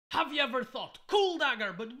Have you ever thought, cool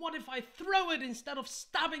dagger, but what if I throw it instead of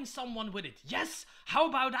stabbing someone with it? Yes? How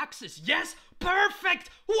about axes? Yes? Perfect!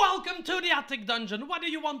 Welcome to the attic dungeon. Whether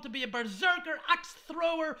you want to be a berserker, axe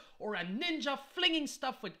thrower, or a ninja flinging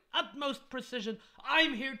stuff with utmost precision,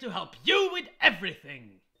 I'm here to help you with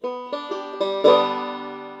everything.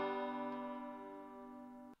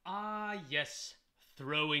 Ah yes,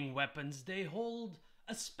 throwing weapons, they hold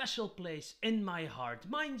a special place in my heart.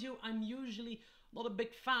 Mind you, I'm usually not a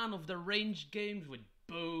big fan of the ranged games with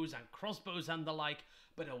bows and crossbows and the like,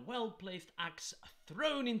 but a well-placed axe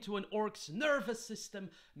thrown into an orc's nervous system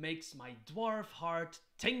makes my dwarf heart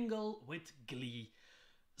tingle with glee.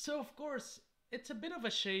 So of course, it's a bit of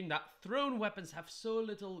a shame that thrown weapons have so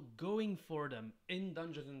little going for them in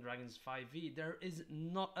Dungeons & Dragons 5e. There is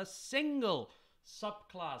not a single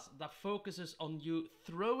subclass that focuses on you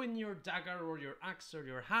throwing your dagger or your axe or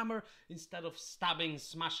your hammer instead of stabbing,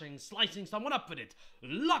 smashing, slicing someone up with it.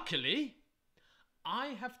 Luckily, I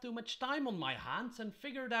have too much time on my hands and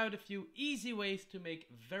figured out a few easy ways to make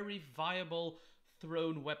very viable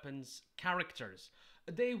thrown weapons characters.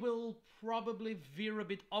 They will probably veer a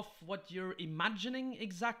bit off what you're imagining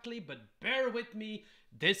exactly, but bear with me,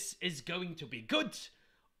 this is going to be good,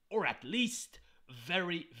 or at least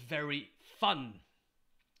very, very fun.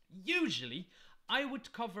 Usually, I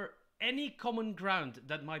would cover any common ground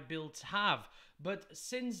that my builds have, but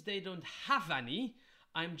since they don't have any,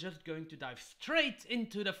 I'm just going to dive straight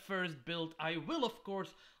into the first build. I will, of course,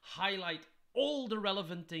 highlight all the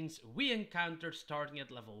relevant things we encounter starting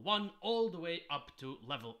at level 1 all the way up to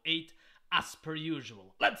level 8 as per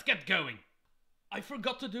usual. Let's get going! I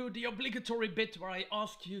forgot to do the obligatory bit where I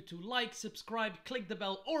ask you to like, subscribe, click the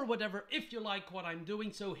bell or whatever if you like what I'm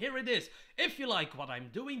doing, so here it is. If you like what I'm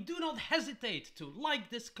doing, do not hesitate to like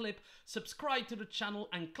this clip, subscribe to the channel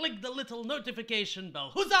and click the little notification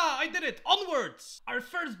bell. Huzzah! I did it! Onwards! Our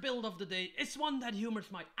first build of the day is one that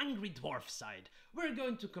humors my angry dwarf side. We're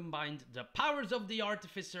going to combine the powers of the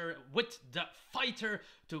artificer with the fighter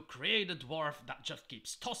to create a dwarf that just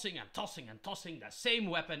keeps tossing and tossing and tossing the same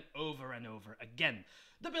weapon over and over again.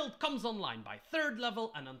 The build comes online by 3rd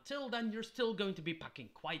level, and until then you're still going to be packing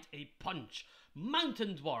quite a punch.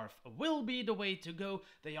 Mountain Dwarf will be the way to go.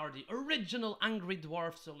 They are the original angry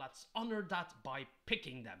dwarf, so let's honor that by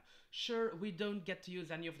picking them. Sure, we don't get to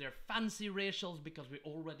use any of their fancy racials because we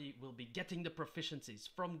already will be getting the proficiencies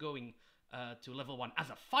from going to level 1 as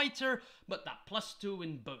a fighter, but that +2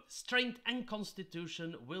 in both strength and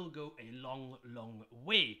constitution will go a long, long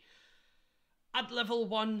way. At level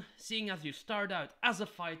 1, seeing as you start out as a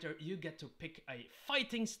fighter, you get to pick a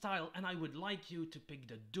fighting style, and I would like you to pick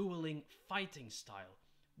the dueling fighting style.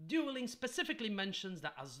 Dueling specifically mentions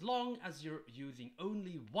that as long as you're using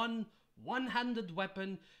only one-handed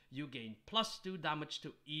weapon, you gain +2 damage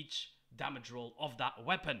to each damage roll of that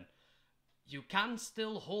weapon. You can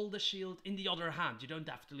still hold the shield in the other hand. You don't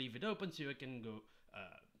have to leave it open, so you can go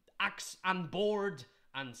axe and board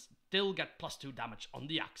and still get +2 damage on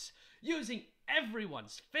the axe. Using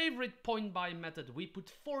everyone's favorite point buy method, we put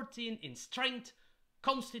 14 in strength,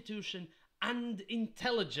 constitution and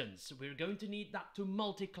intelligence. We're going to need that to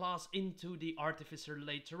multi-class into the artificer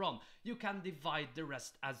later on. You can divide the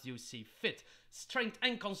rest as you see fit. Strength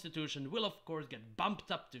and constitution will of course get bumped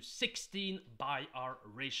up to 16 by our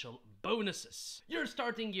racial bonuses. Your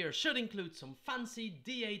starting gear should include some fancy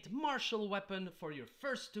D8 martial weapon for your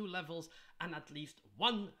first 2 levels and at least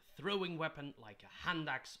one throwing weapon like a hand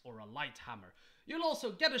axe or a light hammer. You'll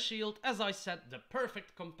also get a shield, as I said, the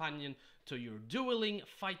perfect companion to your dueling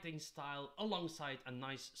fighting style alongside a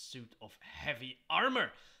nice suit of heavy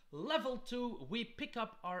armor. Level 2, we pick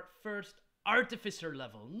up our first artificer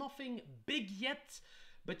level. Nothing big yet,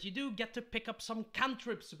 but you do get to pick up some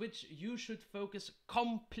cantrips, which you should focus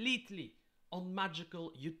completely on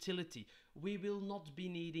magical utility. We will not be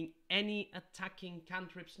needing any attacking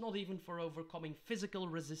cantrips, not even for overcoming physical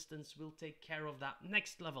resistance. We'll take care of that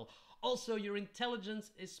next level. Also, your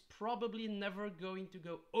intelligence is probably never going to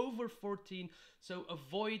go over 14, so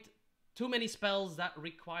avoid too many spells that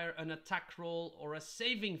require an attack roll or a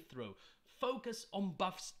saving throw. Focus on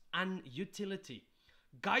buffs and utility.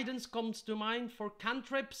 Guidance comes to mind for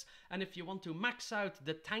cantrips, and if you want to max out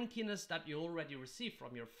the tankiness that you already receive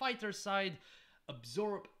from your fighter side,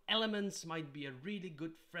 absorb elements might be a really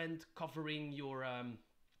good friend, covering your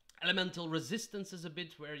elemental resistances a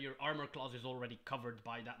bit, where your armor class is already covered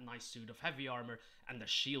by that nice suit of heavy armor and the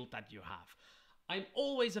shield that you have. I'm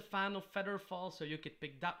always a fan of Featherfall, so you could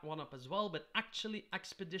pick that one up as well, but actually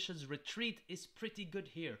Expeditious Retreat is pretty good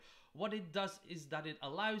here. What it does is that it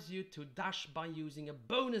allows you to dash by using a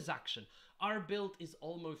bonus action. Our build is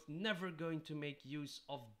almost never going to make use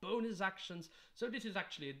of bonus actions, so this is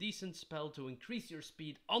actually a decent spell to increase your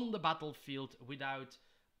speed on the battlefield without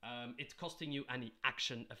it costing you any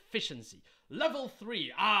action efficiency. Level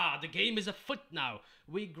 3. The game is afoot now.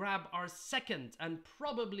 We grab our second and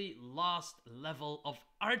probably last level of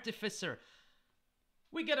Artificer.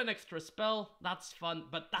 We get an extra spell, that's fun,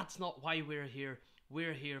 but that's not why we're here.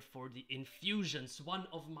 We're here for the infusions, one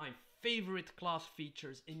of my favorite class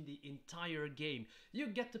features in the entire game. You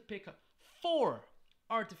get to pick up 4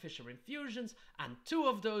 Artificer infusions, and 2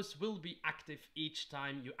 of those will be active each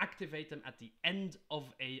time you activate them at the end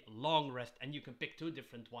of a long rest, and you can pick 2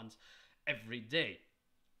 different ones every day.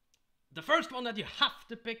 The first one that you have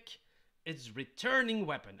to pick is Returning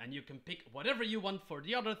Weapon, and you can pick whatever you want for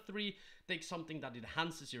the other 3. Take something that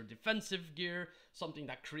enhances your defensive gear, something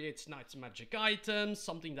that creates nice magic items,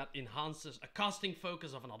 something that enhances a casting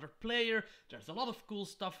focus of another player. There's a lot of cool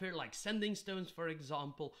stuff here, like Sending Stones, for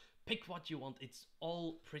example. Pick what you want, it's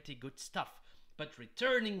all pretty good stuff. But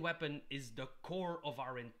Returning Weapon is the core of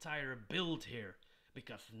our entire build here,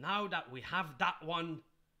 because now that we have that one,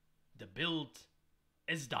 the build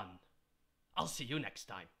is done. I'll see you next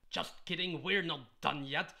time. Just kidding, we're not done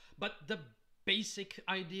yet, but the basic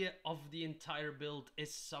idea of the entire build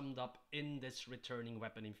is summed up in this Returning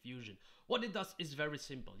Weapon infusion. What it does is very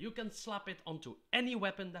simple. You can slap it onto any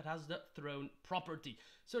weapon that has the thrown property.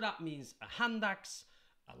 So that means a hand axe,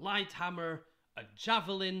 a light hammer, a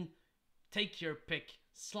javelin. Take your pick,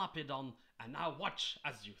 slap it on, and now watch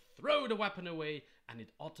as you throw the weapon away and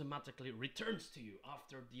it automatically returns to you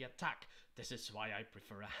after the attack. This is why I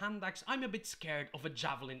prefer a hand axe. I'm a bit scared of a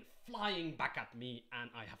javelin flying back at me and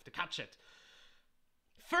I have to catch it.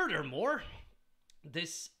 Furthermore,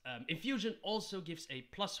 this infusion also gives a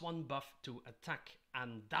 +1 buff to attack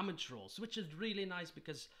and damage rolls, which is really nice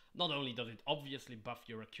because not only does it obviously buff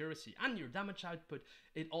your accuracy and your damage output,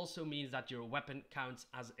 it also means that your weapon counts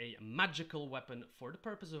as a magical weapon for the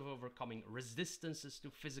purpose of overcoming resistances to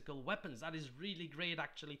physical weapons. That is really great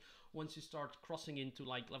actually. Once you start crossing into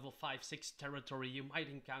like level 5-6 territory, you might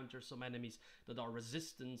encounter some enemies that are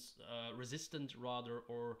resistant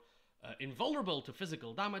or invulnerable to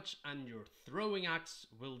physical damage, and your throwing axe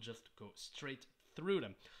will just go straight through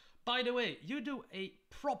them. By the way, you do a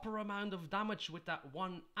proper amount of damage with that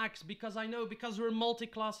one axe, because I know because we're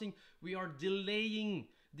multi-classing, we are delaying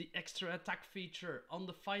the extra attack feature on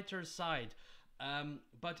the fighter side.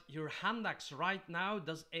 But your hand axe right now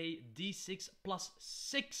does a d6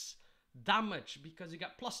 +6 damage, because you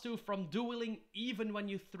get +2 from dueling even when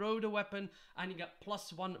you throw the weapon, and you get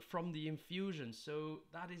 +1 from the infusion. So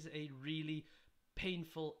that is a really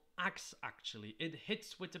painful axe actually. It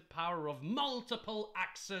hits with the power of multiple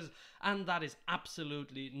axes, and that is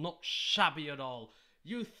absolutely not shabby at all.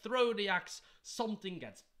 You throw the axe, something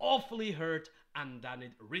gets awfully hurt, and then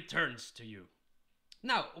it returns to you.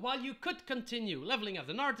 Now, while you could continue leveling as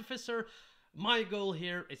an artificer, my goal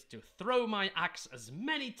here is to throw my axe as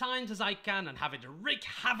many times as I can and have it wreak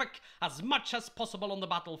havoc as much as possible on the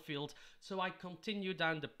battlefield, so I continue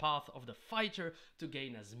down the path of the fighter to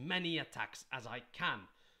gain as many attacks as I can.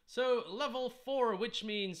 So level 4, which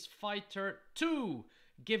means fighter 2,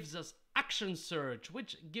 gives us action surge,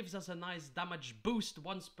 which gives us a nice damage boost.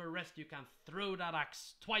 Once per rest you can throw that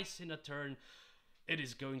axe twice in a turn. It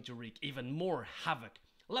is going to wreak even more havoc.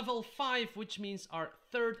 Level 5, which means our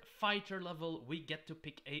 3rd fighter level, we get to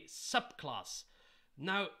pick a subclass.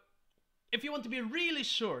 Now, if you want to be really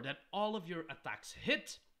sure that all of your attacks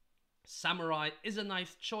hit, Samurai is a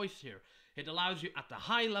nice choice here. It allows you at the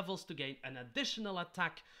high levels to gain an additional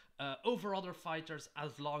attack over other fighters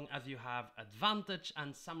as long as you have advantage,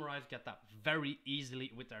 and Samurais get that very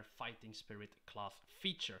easily with their Fighting Spirit class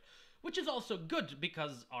feature. Which is also good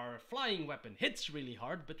because our flying weapon hits really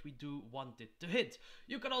hard, but we do want it to hit.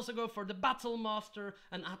 You could also go for the Battle Master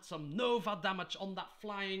and add some Nova damage on that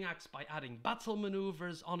flying axe by adding battle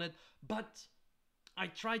maneuvers on it, but I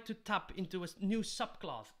try to tap into a new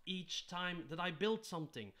subclass each time that I build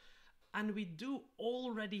something. And we do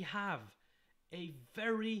already have a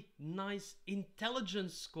very nice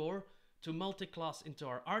intelligence score to multiclass into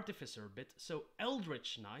our Artificer bit, so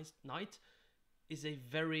Eldritch Knight is a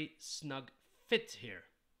very snug fit here.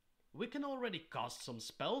 We can already cast some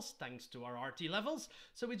spells thanks to our RT levels,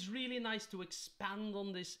 so it's really nice to expand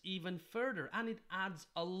on this even further, and it adds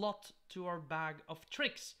a lot to our bag of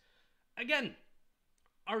tricks. Again,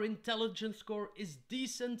 our intelligence score is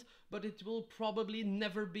decent, but it will probably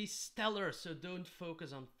never be stellar, so don't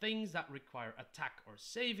focus on things that require attack or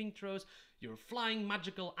saving throws. Your flying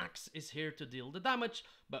magical axe is here to deal the damage,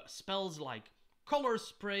 but spells like Color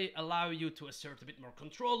spray allow you to assert a bit more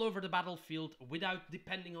control over the battlefield without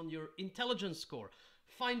depending on your intelligence score.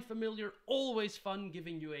 Find familiar, always fun,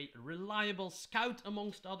 giving you a reliable scout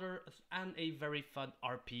amongst others and a very fun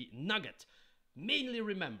RP nugget. Mainly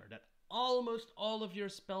remember that almost all of your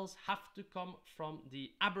spells have to come from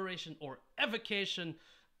the aberration or evocation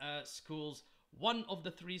schools. One of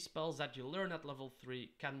the 3 spells that you learn at level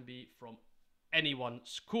 3 can be from any one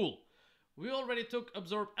school. We already took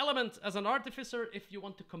Absorb Element as an Artificer. If you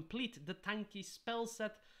want to complete the tanky spell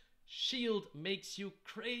set, Shield makes you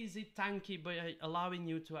crazy tanky by allowing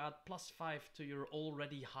you to add +5 to your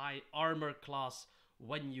already high armor class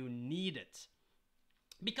when you need it.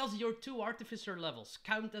 Because your 2 Artificer levels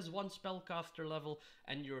count as 1 Spellcaster level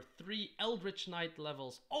and your 3 Eldritch Knight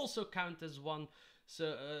levels also count as 1,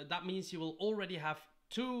 so that means you will already have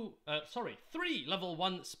 3 level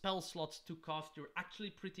 1 spell slots to cast your actually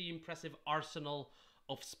pretty impressive arsenal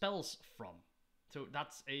of spells from. So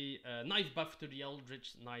that's a nice buff to the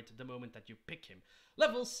Eldritch Knight the moment that you pick him.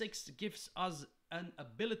 Level 6 gives us an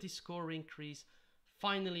ability score increase.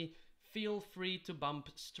 Finally, feel free to bump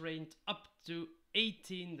strength up to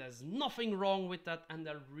 18. There's nothing wrong with that, and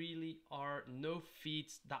there really are no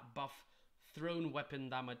feats that buff thrown weapon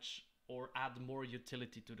damage or add more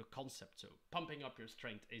utility to the concept, so pumping up your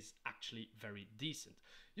strength is actually very decent.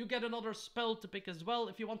 You get another spell to pick as well.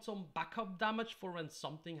 If you want some backup damage for when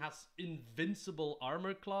something has invincible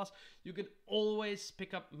armor class, you can always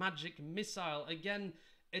pick up Magic Missile. Again,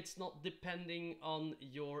 it's not depending on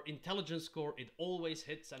your intelligence score, it always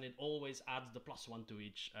hits and it always adds the +1 to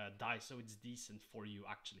each die, so it's decent for you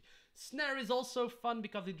actually. Snare is also fun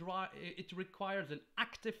because it requires an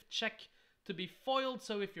active check to be foiled,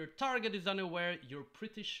 so if your target is unaware, you're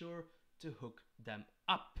pretty sure to hook them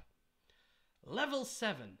up. Level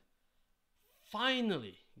 7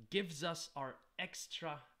 finally gives us our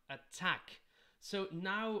extra attack. So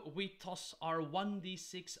now we toss our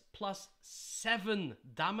 1d6 +7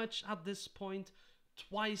 damage at this point,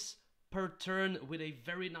 twice per turn with a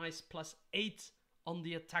very nice +8 on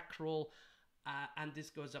the attack roll, and this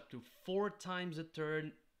goes up to 4 times a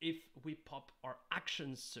turn if we pop our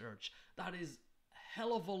action surge. That is a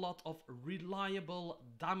hell of a lot of reliable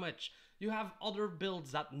damage. You have other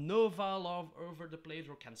builds that Nova love over the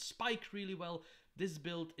playthrough can spike really well. This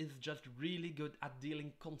build is just really good at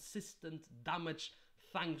dealing consistent damage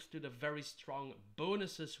thanks to the very strong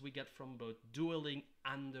bonuses we get from both dueling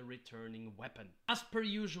and the returning weapon. As per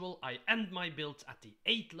usual, I end my build at the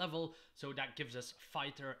 8th level, so that gives us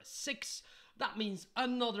Fighter 6. That means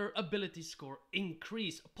another ability score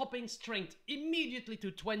increase. Popping strength immediately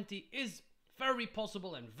to 20 is very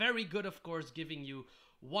possible and very good, of course, giving you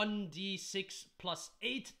 1d6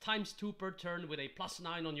 +8 times 2 per turn with a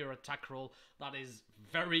 +9 on your attack roll. That is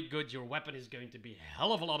very good. Your weapon is going to be a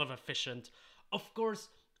hell of a lot of efficient. Of course,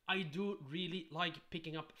 I do really like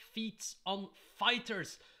picking up feats on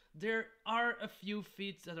fighters. There are a few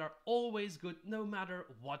feats that are always good no matter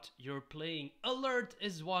what you're playing. Alert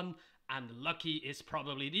is one, and Lucky is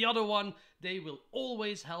probably the other one. They will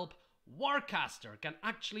always help. Warcaster can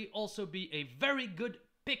actually also be a very good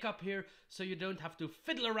pickup here, so you don't have to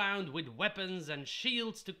fiddle around with weapons and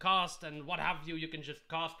shields to cast and what have you. You can just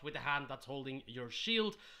cast with the hand that's holding your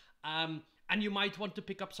shield. And you might want to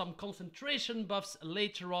pick up some concentration buffs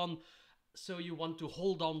later on, so you want to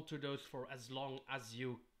hold on to those for as long as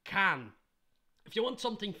you can. If you want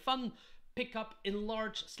something fun, pick up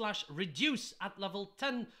Enlarge/Reduce at level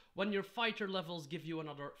 10 when your fighter levels give you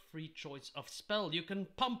another free choice of spell. You can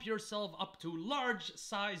pump yourself up to large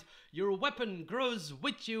size, your weapon grows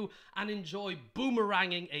with you, and enjoy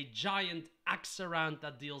boomeranging a giant axe around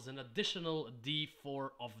that deals an additional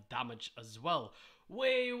d4 of damage as well.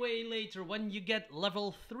 Way later, when you get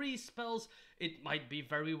level 3 spells, it might be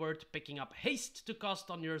very worth picking up Haste to cast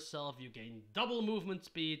on yourself. You gain double movement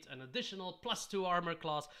speed, an additional +2 armor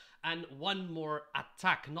class, and 1 more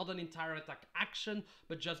attack. Not an entire attack action,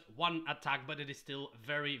 but just 1 attack, but it is still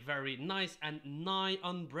very nice and nigh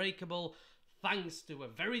unbreakable thanks to a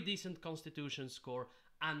very decent constitution score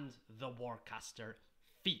and the Warcaster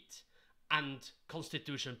feat. And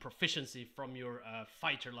constitution proficiency from your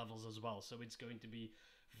fighter levels as well. So it's going to be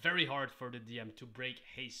very hard for the DM to break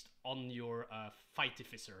haste on your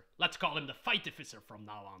Fightificer. Let's call him the Fightificer from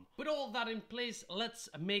now on. With all that in place, let's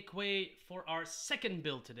make way for our second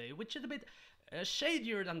build today, which is a bit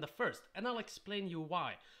shadier than the first, and I'll explain you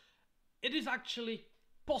why. It is actually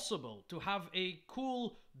possible to have a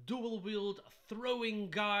cool dual wield throwing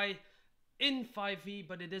guy in 5e,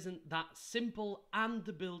 but it isn't that simple, and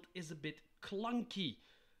the build is a bit clunky.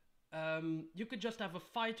 you could just have a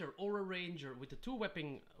fighter or a ranger with a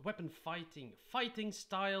two-weapon fighting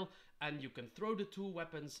style, and you can throw the two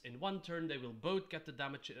weapons in one turn. They will both get the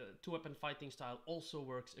damage. Two-weapon fighting style also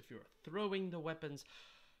works if you're throwing the weapons,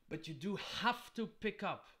 but you do have to pick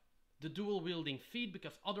up the dual wielding feat,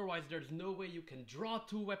 because otherwise there's no way you can draw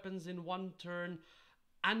two weapons in one turn,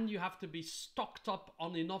 and you have to be stocked up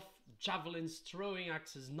on enough javelins, throwing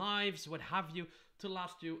axes, knives, what have you, to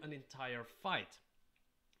last you an entire fight.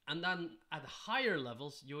 And then at higher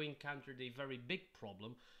levels, you encounter the very big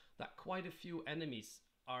problem that quite a few enemies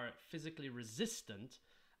are physically resistant,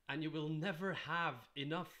 and you will never have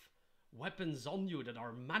enough weapons on you that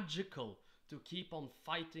are magical to keep on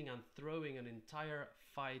fighting and throwing an entire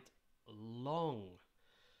fight long.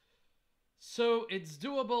 So it's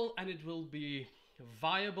doable, and it will be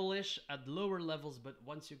viable-ish at lower levels, but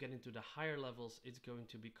once you get into the higher levels, it's going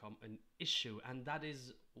to become an issue. And that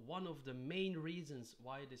is one of the main reasons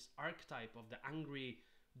why this archetype of the angry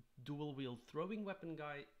dual wield throwing weapon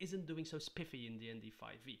guy isn't doing so spiffy in D&D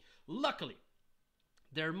 5e. Luckily,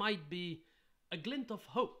 there might be a glint of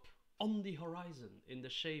hope on the horizon in the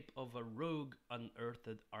shape of a rogue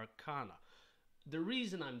unearthed arcana. The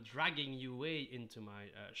reason I'm dragging UA into my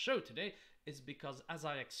show today is because, as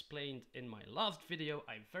I explained in my last video,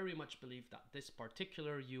 I very much believe that this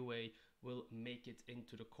particular UA will make it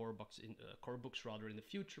into the core books in the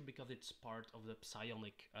future, because it's part of the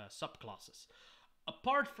psionic subclasses.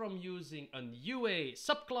 Apart from using an UA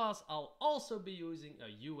subclass, I'll also be using a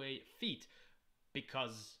UA feat,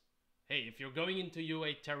 because hey, if you're going into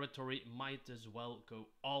UA territory, might as well go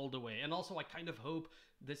all the way. And also, I kind of hope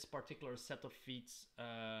this particular set of feats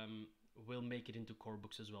will make it into core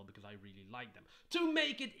books as well, because I really like them. To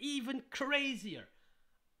make it even crazier,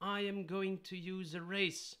 I am going to use a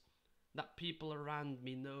race that people around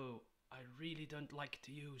me know I really don't like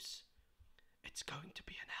to use. It's going to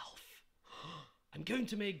be an elf. I'm going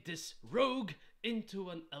to make this rogue into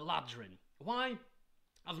an Eladrin. Why?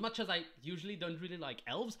 As much as I usually don't really like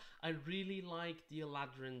elves, I really like the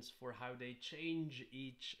Eladrins for how they change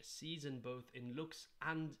each season, both in looks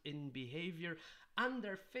and in behavior. And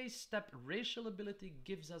their face step racial ability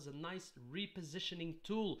gives us a nice repositioning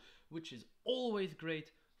tool, which is always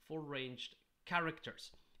great for ranged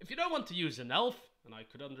characters. If you don't want to use an elf, and I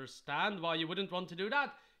could understand why you wouldn't want to do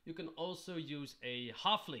that, you can also use a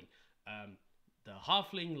halfling. The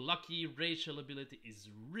halfling lucky racial ability is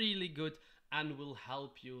really good and will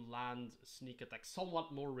help you land sneak attacks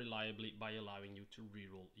somewhat more reliably by allowing you to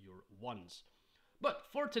reroll your ones. But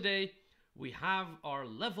for today, we have our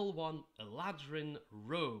level 1 Eladrin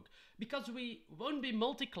Rogue. Because we won't be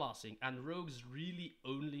multi-classing and rogues really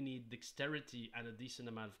only need dexterity and a decent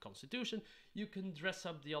amount of constitution, you can dress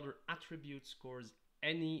up the other attribute scores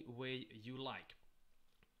any way you like.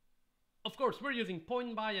 Of course, we're using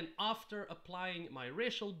point buy, and after applying my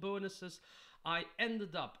racial bonuses, I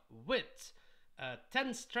ended up with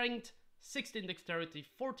 10 strength, 16 dexterity,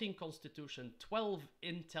 14 constitution, 12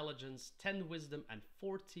 intelligence, 10 wisdom, and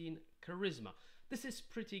 14 charisma. This is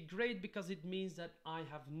pretty great because it means that I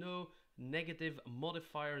have no negative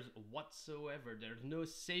modifiers whatsoever. There's no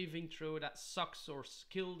saving throw that sucks or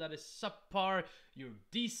skill that is subpar. You're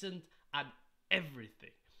decent at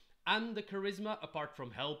everything. And the charisma, apart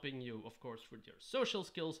from helping you, of course, with your social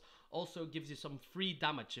skills, also gives you some free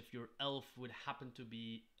damage if your elf would happen to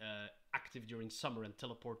be active during summer and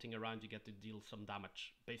teleporting around. You get to deal some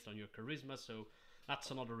damage based on your charisma, so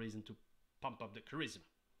that's another reason to pump up the charisma.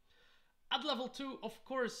 At level 2, of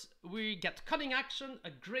course, we get Cunning Action, a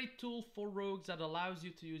great tool for rogues that allows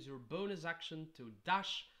you to use your bonus action to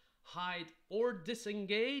dash, hide, or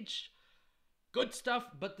disengage. Good stuff,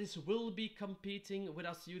 but this will be competing with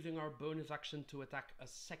us using our bonus action to attack a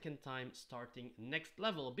second time starting next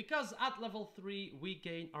level, because at level 3 we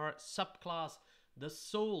gain our subclass, the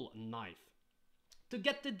Soul Knife. To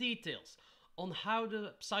get the details on how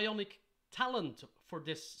the psionic talent for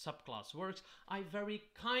this subclass works, I very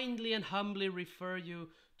kindly and humbly refer you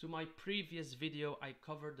to my previous video. I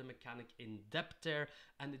covered the mechanic in depth there,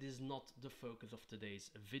 and it is not the focus of today's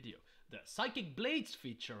video. The Psychic Blades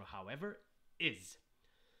feature, however, is.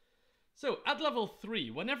 So at level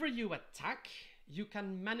 3, whenever you attack, you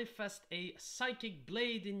can manifest a psychic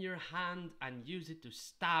blade in your hand and use it to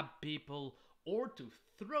stab people or to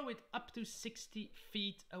throw it up to 60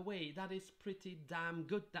 feet away. That is pretty damn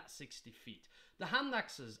good, that 60 feet. The hand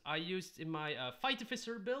axes I used in my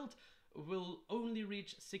Fightificer build will only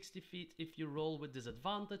reach 60 feet if you roll with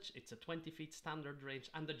disadvantage. It's a 20 feet standard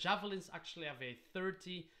range, and the javelins actually have a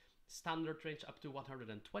 30 standard range up to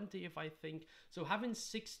 120 if I think. So having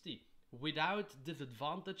 60 without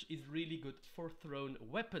disadvantage is really good for thrown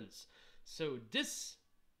weapons. So this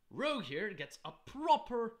Rogue here gets a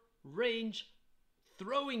proper range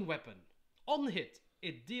throwing weapon. On hit,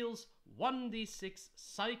 it deals 1d6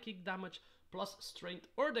 psychic damage plus strength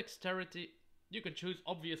or dexterity. You can choose,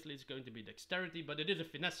 obviously it's going to be dexterity, but it is a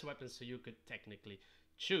finesse weapon, so you could technically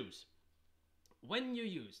choose. When you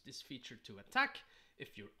use this feature to attack,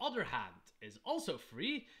 if your other hand is also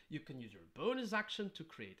free, you can use your bonus action to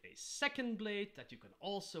create a second blade that you can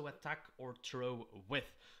also attack or throw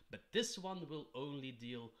with. But this one will only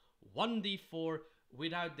deal 1d4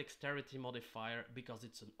 without dexterity modifier because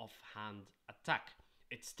it's an offhand attack.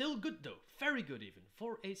 It's still good though, very good even,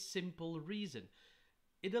 for a simple reason.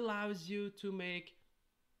 It allows you to make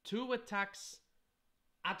 2 attacks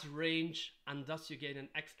at range, and thus you gain an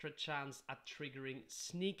extra chance at triggering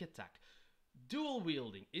sneak attack. Dual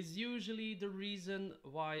wielding is usually the reason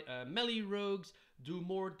why melee rogues do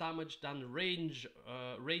more damage than ranged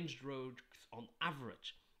rogues on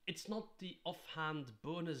average. It's not the offhand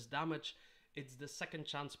bonus damage, it's the second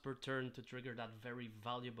chance per turn to trigger that very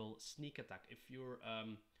valuable sneak attack. If your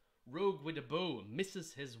rogue with a bow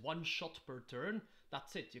misses his 1 shot per turn,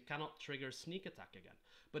 that's it, you cannot trigger sneak attack again.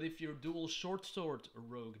 But if your dual short sword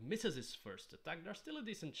rogue misses his first attack, there's still a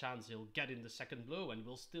decent chance he'll get in the second blow and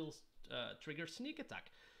will still trigger sneak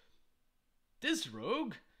attack. This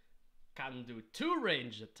rogue can do 2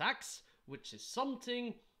 ranged attacks, which is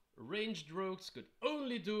something ranged rogues could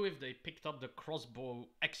only do if they picked up the crossbow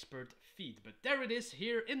expert feat. But there it is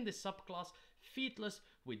here in this subclass, featless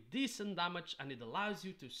with decent damage, and it allows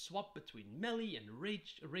you to swap between melee and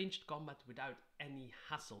ranged combat without any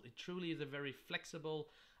hassle. It truly is a very flexible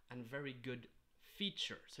and very good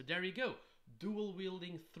feature. So there you go. Dual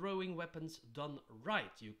wielding throwing weapons done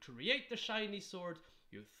right. You create the shiny sword,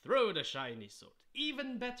 you throw the shiny sword.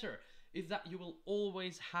 Even better is that you will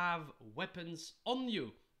always have weapons on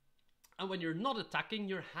you. And when you're not attacking,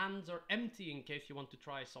 your hands are empty in case you want to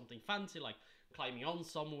try something fancy like climbing on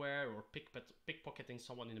somewhere or pickpocketing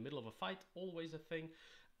someone in the middle of a fight. Always a thing.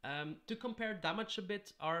 To compare damage a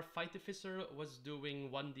bit, our Fightificer was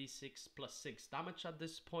doing 1d6 plus 6 damage at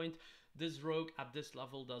this point. This rogue at this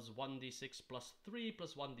level does 1d6 plus 3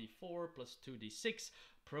 plus 1d4 plus 2d6,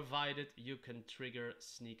 provided you can trigger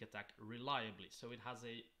sneak attack reliably. So it has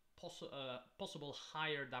a possible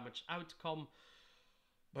higher damage outcome,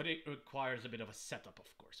 but it requires a bit of a setup,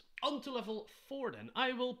 of course. On to level 4 then.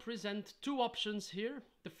 I will present 2 options here.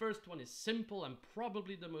 The first one is simple and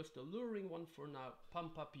probably the most alluring one for now.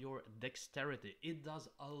 Pump up your dexterity. It does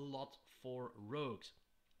a lot for rogues.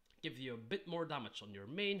 Gives you a bit more damage on your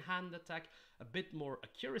main hand attack, a bit more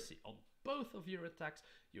accuracy on both of your attacks.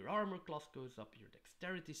 Your armor class goes up, your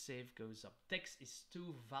dexterity save goes up. Dex is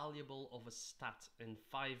too valuable of a stat in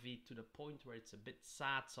 5e to the point where it's a bit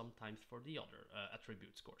sad sometimes for the other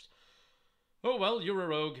attribute scores. Oh well, you're a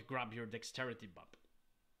rogue, grab your dexterity bump.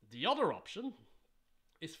 The other option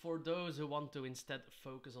is for those who want to instead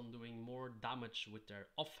focus on doing more damage with their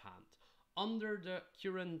offhand. Under the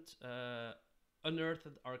current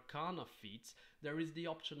Unearthed Arcana feats, there is the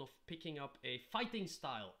option of picking up a fighting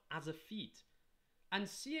style as a feat. And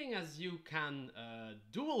seeing as you can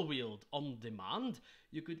dual wield on demand,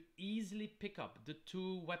 you could easily pick up the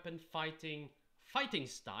 2 weapon fighting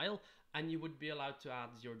style, and you would be allowed to add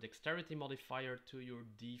your dexterity modifier to your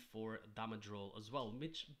d4 damage roll as well,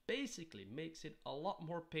 which basically makes it a lot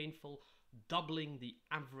more painful, doubling the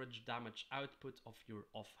average damage output of your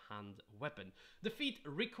offhand weapon. The feat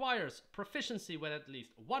requires proficiency with at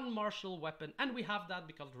least 1 martial weapon, and we have that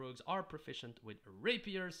because rogues are proficient with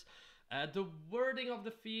rapiers. The wording of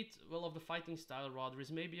the feat, well, of the fighting style rather,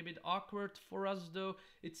 is maybe a bit awkward for us though.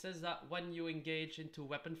 It says that when you engage into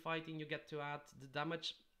weapon fighting, you get to add the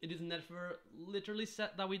damage. It is never literally said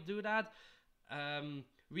that we do that.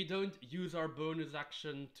 We don't use our bonus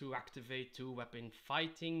action to activate 2 weapon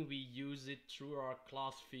fighting. We use it through our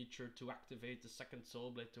class feature to activate the second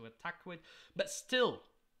soul blade to attack with. But still,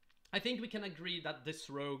 I think we can agree that this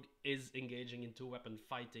rogue is engaging in 2 weapon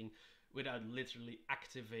fighting without literally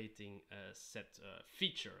activating a set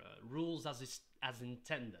feature. Rules as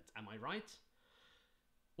intended, am I right?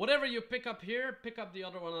 Whatever you pick up here, pick up the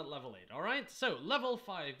other one at level 8, alright? So, level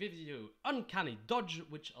 5 gives you Uncanny Dodge,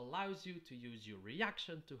 which allows you to use your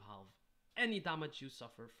reaction to halve any damage you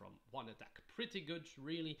suffer from 1 attack. Pretty good,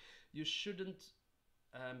 really. You shouldn't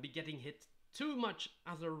be getting hit too much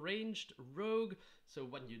as a ranged rogue, so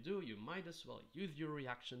when you do, you might as well use your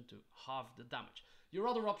reaction to halve the damage. Your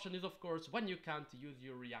other option is, of course, when you can, to use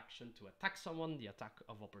your reaction to attack someone, the attack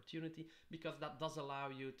of opportunity, because that does allow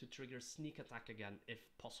you to trigger sneak attack again if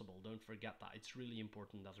possible. Don't forget that, it's really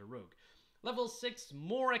important as a rogue. Level 6,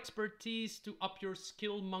 more expertise to up your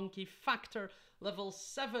skill monkey factor. Level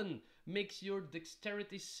 7, makes your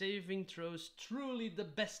dexterity saving throws truly the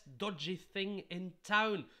best dodgy thing in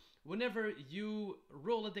town. Whenever you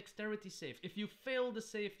roll a dexterity save, if you fail the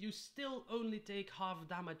save, you still only take half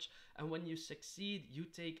damage, and when you succeed, you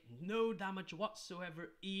take no damage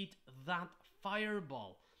whatsoever. Eat that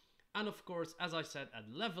fireball. And of course, as I said,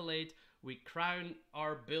 at level 8, we crown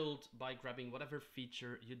our build by grabbing whatever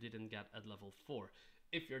feature you didn't get at level 4.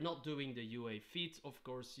 If you're not doing the UA feat, of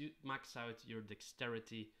course, you max out your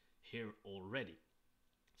dexterity here already.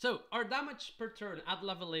 So our damage per turn at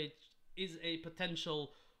level 8 is a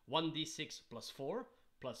potential 1d6 plus 4,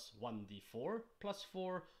 plus 1d4 plus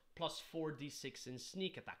 4, plus 4d6 in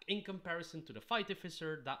sneak attack. In comparison to the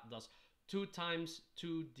Fightificer, that does 2 times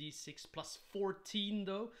 2d6 plus 14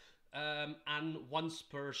 though. And once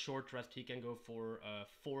per short rest, he can go for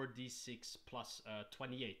 4d6 plus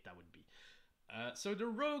 28, that would be. So the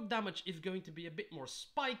rogue damage is going to be a bit more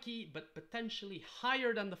spiky, but potentially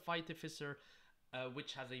higher than the Fightificer,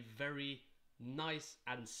 which has a very nice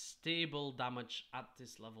and stable damage at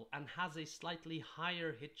this level and has a slightly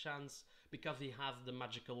higher hit chance because he has the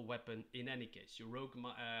magical weapon in any case. Your rogue,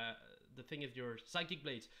 the thing is, your psychic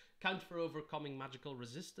blades count for overcoming magical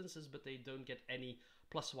resistances, but they don't get any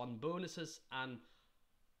 +1 bonuses, and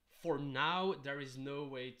for now there is no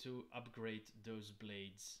way to upgrade those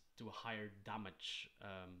blades to a higher damage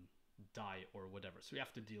die or whatever, so we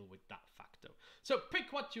have to deal with that factor. So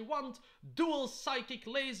pick what you want: dual psychic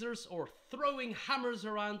lasers or throwing hammers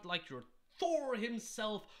around like you're Thor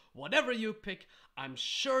himself. Whatever you pick, I'm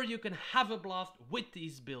sure you can have a blast with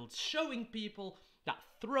these builds, showing people that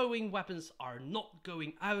throwing weapons are not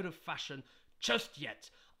going out of fashion just yet.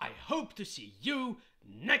 I hope to see you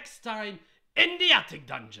next time in the Attic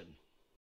Dungeon.